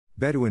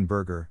Bedouin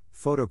Burger,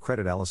 photo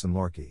credit Alison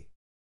Lorkey.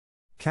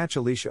 Catch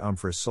Alicia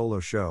Umphris solo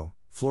show,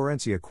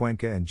 Florencia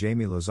Cuenca and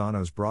Jamie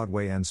Lozano's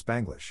Broadway and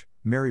Spanglish,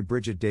 Mary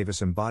Bridget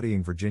Davis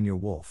embodying Virginia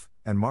Woolf,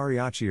 and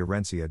Mariachi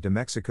Herencia de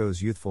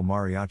Mexico's youthful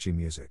mariachi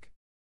music.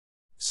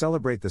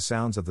 Celebrate the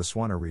sounds of the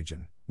Swana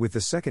region, with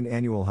the second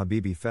annual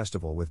Habibi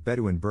Festival with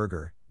Bedouin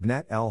Burger,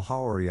 Bnat El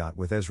Hawariyat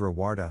with Ezra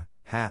Warda,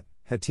 Hat,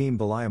 Hatim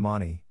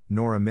Balayamani,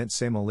 Nora Mint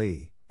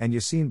Samali, and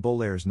Yassine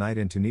Boulaire's Night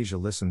in Tunisia.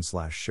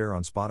 Listen/share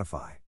on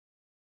Spotify.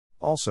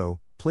 Also,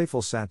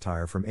 playful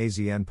satire from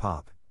AZN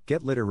Pop,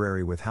 Get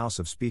Literary with House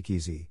of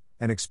Speakeasy,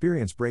 and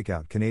experience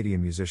breakout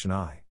Canadian musician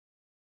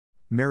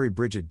Mary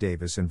Bridget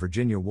Davis and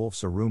Virginia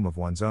Woolf's A Room of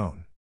One's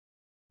Own.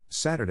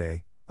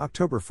 Saturday,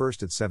 October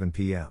 1st at 7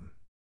 p.m.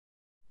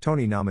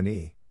 Tony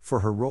nominee, for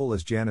her role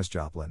as Janis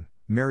Joplin,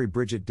 Mary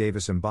Bridget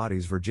Davis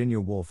embodies Virginia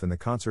Woolf in the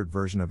concert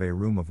version of A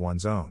Room of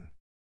One's Own.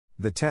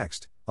 The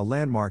text, a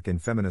landmark in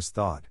feminist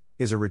thought,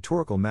 is a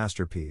rhetorical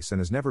masterpiece and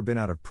has never been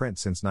out of print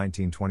since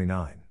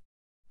 1929.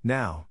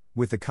 Now,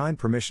 with the kind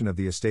permission of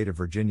the estate of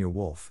Virginia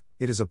Woolf,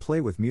 it is a play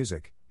with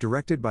music,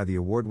 directed by the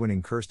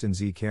award-winning Kirsten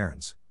Z.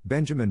 Cairns,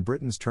 Benjamin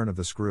Britten's Turn of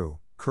the Screw,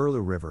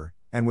 Curlew River,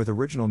 and with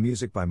original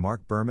music by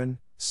Mark Berman,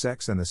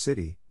 Sex and the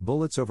City,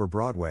 Bullets Over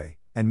Broadway,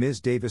 and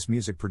Ms. Davis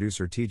music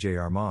producer T.J.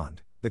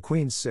 Armand, The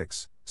Queen's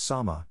Six,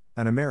 Sama,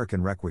 An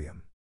American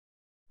Requiem.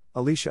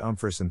 Alicia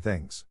Umphris and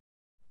Things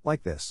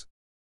Like This.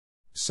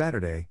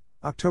 Saturday,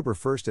 October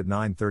 1st at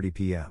 9:30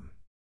 p.m.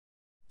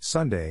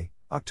 Sunday,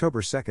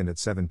 October 2nd at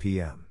 7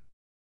 p.m.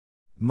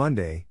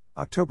 Monday,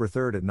 October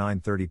 3rd at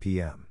 9:30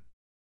 p.m.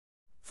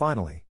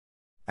 Finally,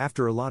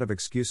 after a lot of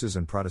excuses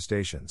and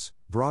protestations,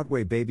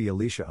 Broadway baby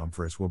Alicia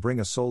Umphris will bring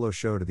a solo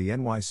show to the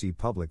NYC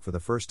public for the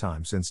first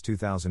time since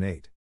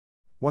 2008.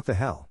 What the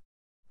hell?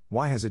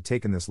 Why has it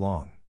taken this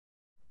long?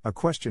 A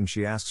question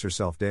she asks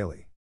herself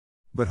daily.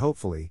 But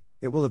hopefully,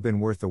 it will have been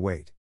worth the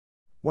wait.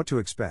 What to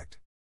expect?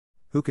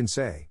 Who can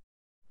say?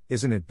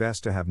 Isn't it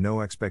best to have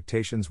no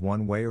expectations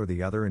one way or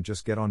the other and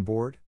just get on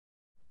board?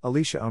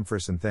 Alicia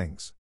Umphris and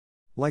Things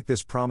Like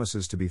This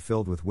promises to be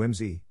filled with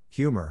whimsy,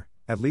 humor,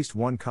 at least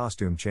one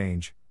costume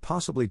change,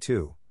 possibly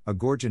two, a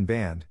Gorgon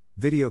band,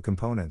 video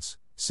components,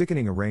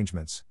 sickening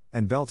arrangements,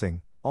 and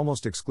belting,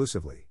 almost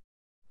exclusively.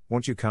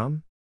 Won't you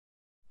come?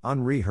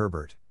 Henri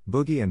Herbert,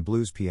 Boogie and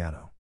Blues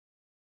Piano.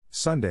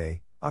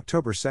 Sunday,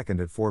 October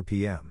 2nd at 4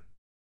 p.m.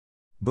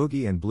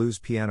 Boogie and blues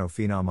piano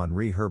phenom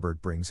Henri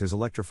Herbert brings his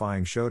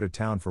electrifying show to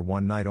town for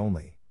one night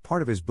only,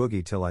 part of his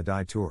Boogie Till I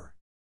Die tour.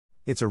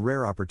 It's a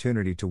rare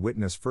opportunity to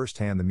witness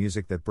firsthand the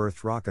music that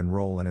birthed rock and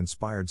roll and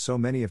inspired so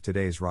many of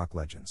today's rock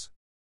legends.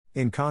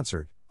 In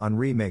concert,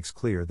 Henri makes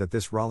clear that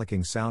this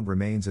rollicking sound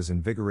remains as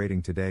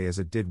invigorating today as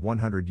it did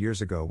 100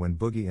 years ago when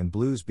boogie and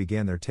blues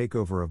began their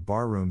takeover of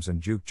barrooms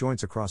and juke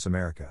joints across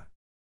America.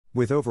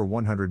 With over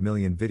 100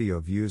 million video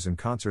views and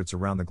concerts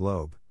around the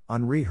globe,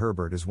 Henri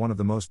Herbert is one of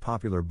the most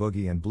popular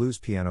boogie and blues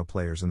piano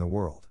players in the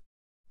world.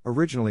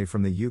 Originally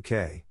from the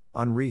UK,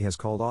 Henri has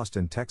called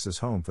Austin, Texas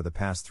home for the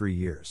past 3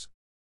 years.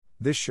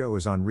 This show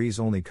is Henri's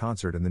only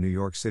concert in the New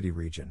York City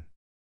region.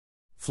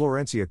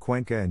 Florencia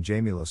Cuenca and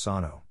Jamie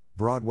Lozano,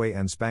 Broadway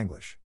and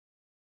Spanglish.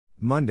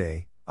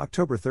 Monday,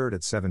 October 3rd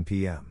at 7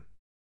 p.m.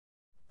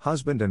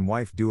 Husband and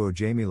wife duo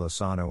Jamie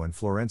Lozano and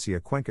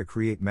Florencia Cuenca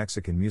create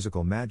Mexican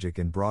musical magic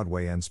in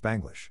Broadway and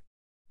Spanglish.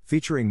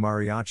 Featuring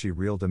Mariachi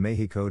Real de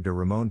Mexico de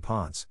Ramon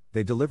Ponce,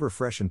 they deliver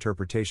fresh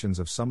interpretations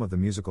of some of the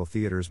musical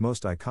theater's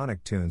most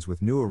iconic tunes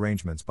with new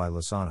arrangements by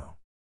Lozano.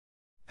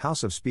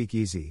 House of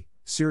Speakeasy,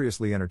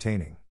 seriously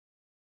entertaining.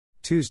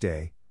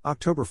 Tuesday,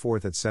 October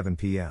 4th at 7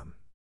 p.m.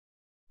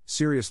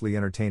 Seriously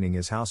Entertaining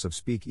is House of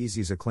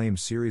Speakeasy's acclaimed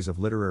series of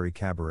literary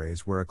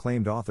cabarets where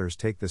acclaimed authors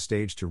take the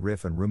stage to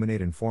riff and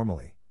ruminate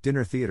informally,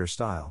 dinner theater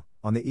style,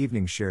 on the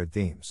evening's shared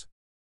themes.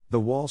 The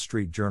Wall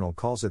Street Journal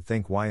calls it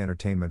Think Why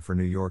entertainment for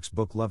New York's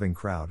book-loving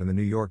crowd, and the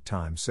New York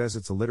Times says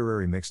it's a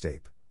literary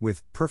mixtape,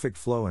 with perfect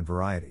flow and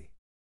variety.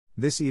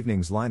 This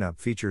evening's lineup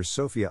features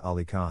Sophia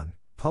Ali Khan,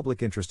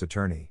 public interest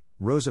attorney,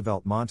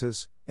 Roosevelt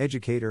Montes,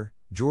 educator,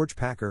 George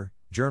Packer,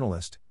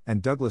 journalist,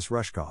 and Douglas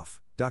Rushkoff,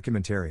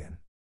 documentarian.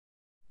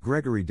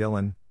 Gregory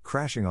Dillon,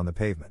 Crashing on the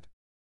Pavement.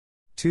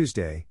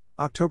 Tuesday,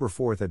 October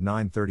 4th at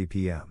 9:30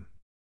 p.m.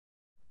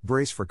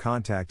 Brace for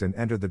contact and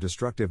enter the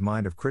destructive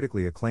mind of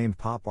critically acclaimed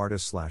pop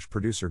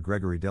artist/producer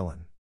Gregory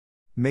Dillon.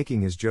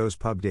 Making his Joe's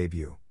Pub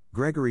debut,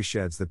 Gregory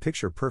sheds the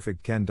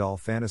picture-perfect Ken doll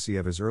fantasy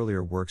of his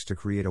earlier works to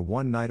create a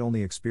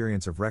one-night-only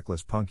experience of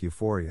reckless punk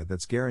euphoria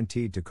that's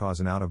guaranteed to cause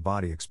an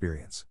out-of-body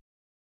experience.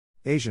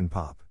 Asian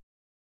Pop.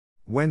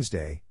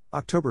 Wednesday,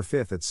 October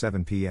 5th at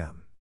 7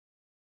 p.m.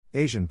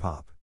 Asian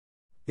Pop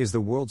is the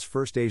world's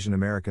first Asian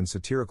American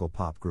satirical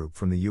pop group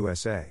from the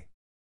USA.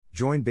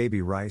 Join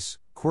Baby Rice,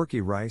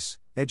 Quirky Rice,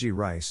 Edgy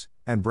Rice,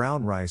 and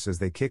Brown Rice as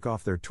they kick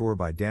off their tour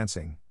by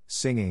dancing,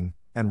 singing,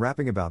 and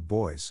rapping about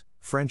boys,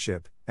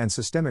 friendship, and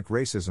systemic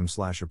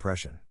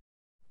racism/oppression.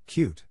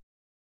 Cute.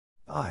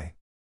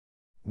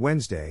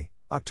 Wednesday,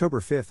 October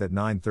 5th at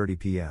 9:30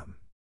 p.m.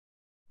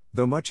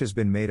 Though much has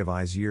been made of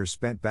I's years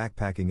spent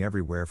backpacking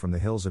everywhere from the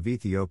hills of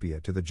Ethiopia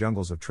to the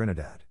jungles of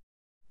Trinidad.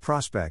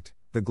 Prospect,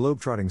 the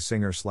globetrotting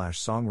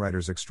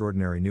singer-slash-songwriter's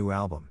extraordinary new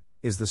album,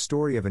 is the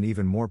story of an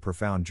even more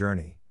profound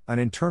journey, an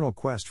internal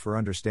quest for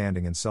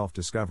understanding and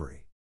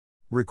self-discovery.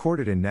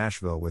 Recorded in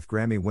Nashville with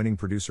Grammy-winning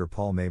producer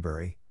Paul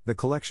Maybury, the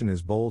collection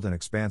is bold and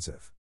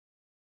expansive.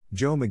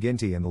 Joe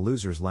McGinty and the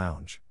Losers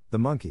Lounge, The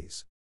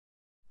Monkees.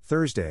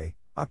 Thursday,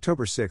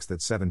 October 6th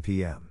at 7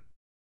 p.m.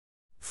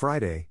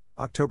 Friday,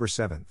 October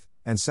 7th,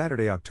 and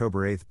Saturday,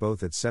 October 8th,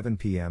 both at 7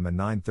 p.m. and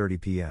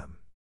 9:30 p.m.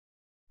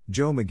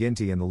 Joe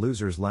McGinty and the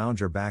Losers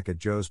Lounge are back at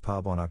Joe's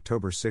Pub on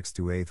October 6th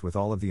to 8th with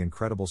all of the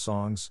incredible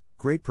songs,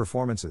 great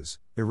performances,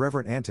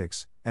 irreverent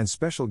antics, and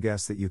special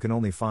guests that you can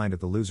only find at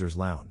the Losers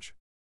Lounge.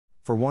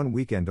 For one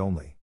weekend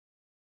only.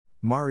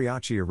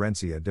 Mariachi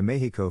Herencia de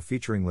Mexico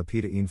featuring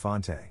Lupita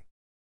Infante.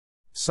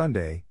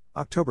 Sunday,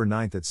 October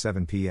 9th at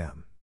 7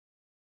 p.m.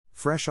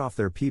 Fresh off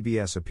their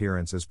PBS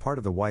appearance as part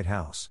of the White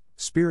House,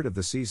 Spirit of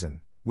the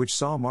Season, which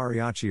saw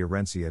Mariachi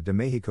Herencia de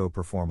Mexico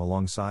perform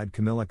alongside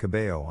Camila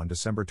Cabello on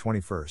December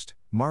 21st,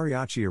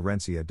 Mariachi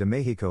Herencia de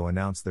Mexico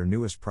announced their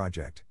newest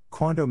project,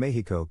 Cuando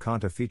Mexico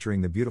Canta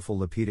featuring the beautiful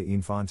Lupita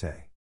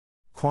Infante.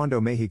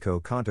 Cuando Mexico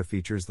Canta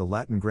features the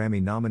Latin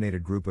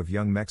Grammy-nominated group of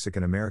young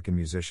Mexican-American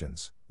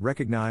musicians,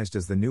 recognized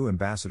as the new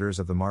ambassadors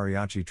of the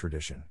mariachi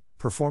tradition,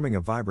 performing a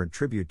vibrant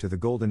tribute to the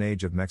golden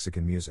age of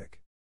Mexican music.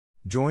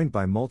 Joined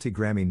by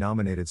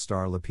multi-Grammy-nominated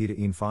star Lupita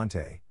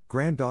Infante,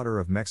 granddaughter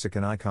of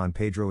Mexican icon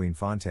Pedro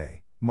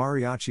Infante,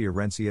 Mariachi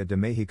Herencia de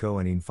Mexico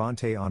and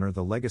Infante honor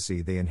the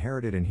legacy they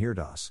inherited in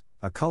Hirdas,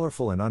 a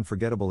colorful and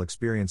unforgettable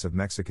experience of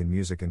Mexican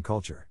music and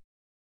culture.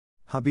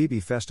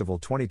 Habibi Festival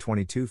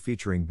 2022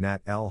 featuring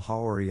Nat El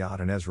Haouriat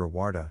and Ezra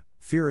Warda,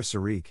 Fira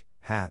Sariq,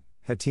 Hat,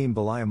 Hatim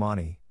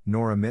Balayamani,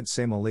 Nora Mint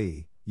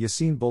Samali,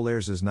 Yassine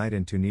Boulairs' Night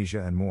in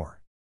Tunisia and more.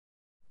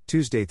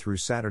 Tuesday through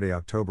Saturday,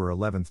 October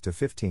 11th to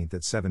 15th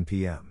at 7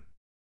 p.m.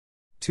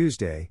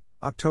 Tuesday,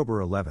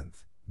 October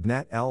 11th,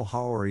 Nat El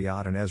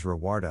Haouriat and Ezra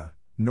Warda,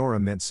 Nora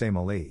Mint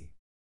Samali.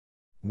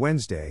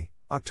 Wednesday,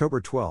 October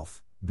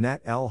 12th,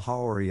 Nat El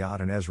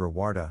Haouriat and Ezra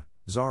Warda,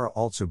 Zara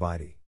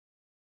Al-Zubaidi.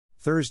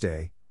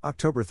 Thursday,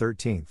 October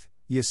 13th,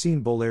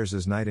 Yassine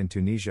Boulairs' Night in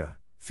Tunisia,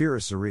 Fira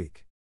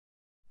Sariq.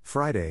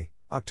 Friday,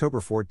 October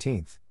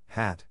 14th,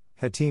 Hat,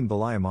 Hatim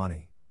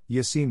Balayamani,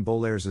 Yassine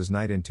Boulairs'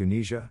 Night in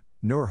Tunisia,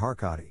 Noor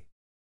Harkati.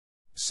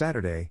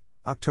 Saturday,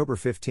 October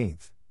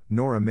 15th,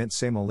 Nora Mint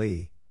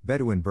Samali,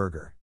 Bedouin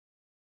Burger.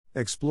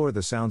 Explore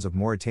the sounds of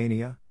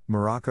Mauritania,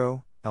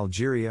 Morocco,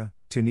 Algeria,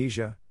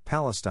 Tunisia,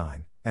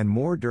 Palestine, and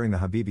more during the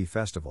Habibi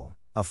Festival,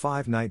 a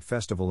 5-night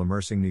festival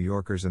immersing New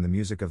Yorkers in the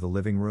music of the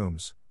living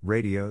rooms,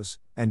 radios,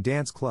 and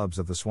dance clubs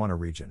of the Swana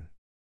region.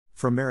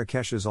 From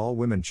Marrakesh's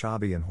all-women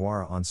Chabi and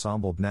Hawara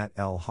ensemble Nat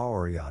El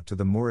Haouriat to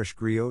the Moorish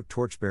griot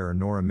torchbearer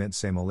Nora Mint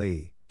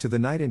Samali, to the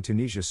Night in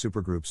Tunisia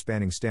supergroup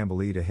spanning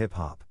Stamboli to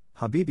hip-hop,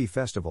 Habibi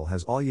Festival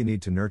has all you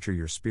need to nurture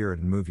your spirit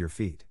and move your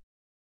feet.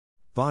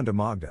 Banda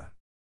Magda.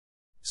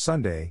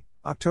 Sunday,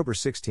 October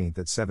 16th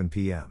at 7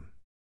 p.m.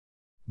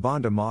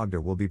 Banda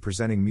Magda will be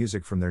presenting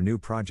music from their new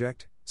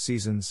project,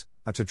 Seasons,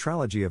 a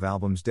tetralogy of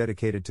albums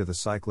dedicated to the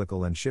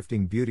cyclical and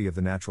shifting beauty of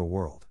the natural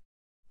world.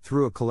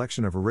 Through a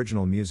collection of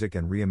original music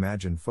and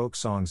reimagined folk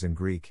songs in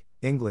Greek,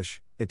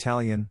 English,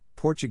 Italian,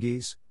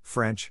 Portuguese,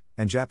 French,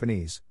 and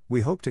Japanese,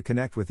 we hope to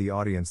connect with the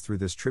audience through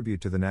this tribute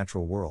to the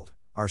natural world,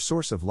 our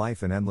source of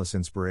life and endless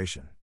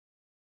inspiration.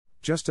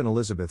 Justin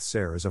Elizabeth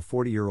Sayre is a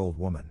 40-year-old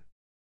woman.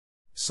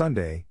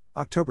 Sunday,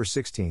 October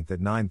 16th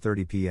at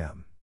 9:30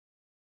 p.m.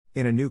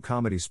 In a new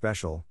comedy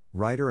special,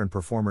 writer and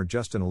performer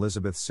Justin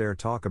Elizabeth Sayre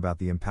talk about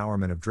the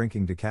empowerment of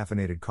drinking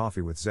decaffeinated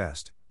coffee with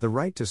zest, the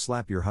right to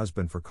slap your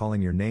husband for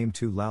calling your name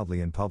too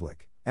loudly in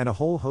public, and a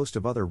whole host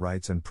of other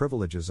rights and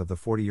privileges of the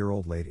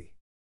 40-year-old lady.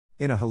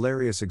 In a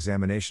hilarious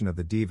examination of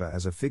the diva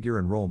as a figure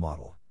and role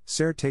model,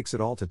 Sayre takes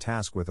it all to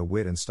task with a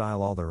wit and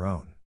style all their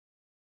own.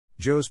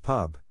 Joe's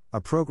Pub,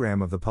 a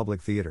program of the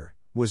Public Theater,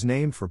 was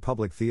named for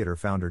Public Theater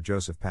founder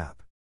Joseph Papp.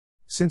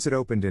 Since it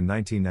opened in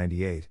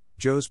 1998,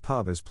 Joe's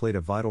Pub has played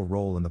a vital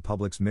role in the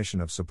public's mission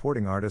of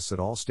supporting artists at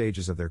all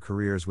stages of their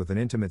careers with an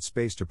intimate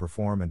space to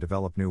perform and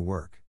develop new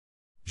work.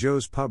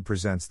 Joe's Pub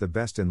presents the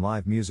best in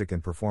live music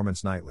and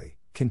performance nightly,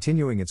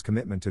 continuing its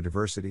commitment to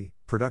diversity,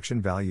 production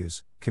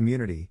values,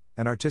 community,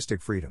 and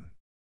artistic freedom.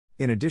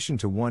 In addition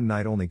to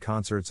one-night-only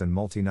concerts and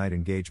multi-night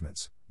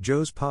engagements,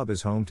 Joe's Pub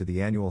is home to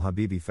the annual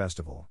Habibi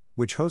Festival,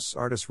 which hosts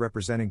artists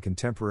representing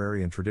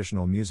contemporary and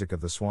traditional music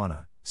of the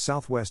Swana,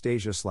 Southwest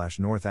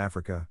Asia/North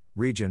Africa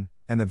region,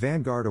 and the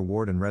Vanguard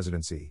Award in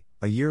Residency,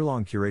 a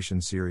year-long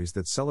curation series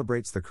that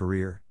celebrates the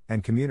career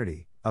and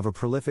community of a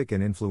prolific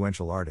and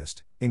influential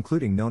artist,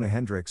 including Nona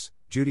Hendrix,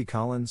 Judy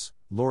Collins,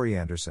 Laurie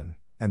Anderson,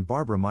 and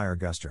Barbara Meyer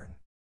Gustern.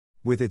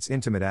 With its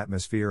intimate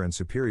atmosphere and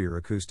superior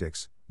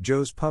acoustics,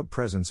 Joe's Pub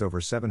presents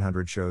over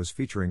 700 shows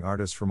featuring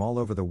artists from all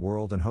over the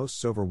world and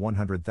hosts over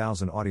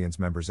 100,000 audience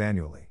members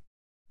annually.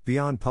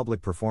 Beyond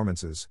public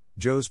performances,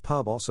 Joe's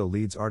Pub also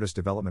leads artist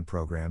development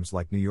programs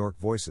like New York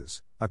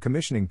Voices, a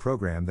commissioning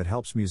program that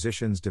helps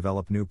musicians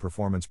develop new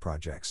performance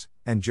projects,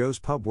 and Joe's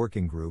Pub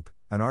Working Group,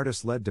 an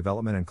artist-led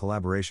development and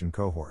collaboration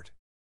cohort.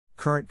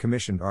 Current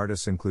commissioned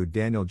artists include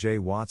Daniel J.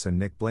 Watts and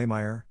Nick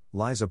Blameyer,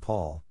 Liza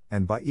Paul,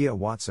 and Baia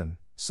Watson,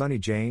 Sunny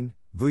Jane,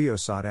 Vuyo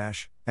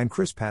Sadash, and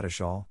Chris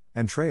Patishall,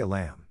 and Treya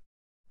Lamb.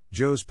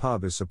 Joe's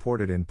Pub is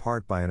supported in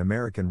part by an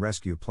American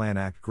Rescue Plan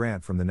Act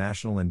grant from the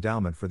National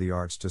Endowment for the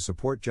Arts to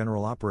support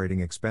general operating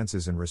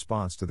expenses in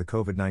response to the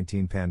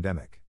COVID-19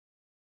 pandemic.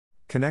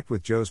 Connect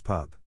with Joe's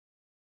Pub.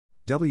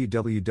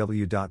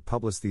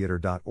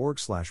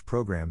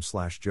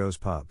 www.publistheater.org/program/Joe's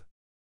Pub.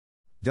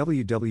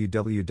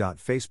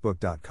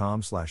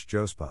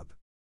 www.facebook.com/Joe's Pub.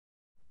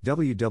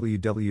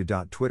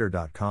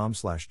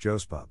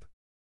 www.twitter.com/Joe's Pub.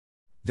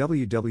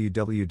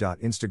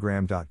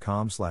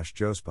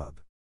 www.instagram.com/Joe's Pub.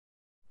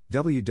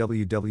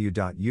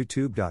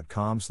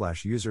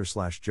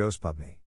 www.youtube.com/user/Joe's Pubme.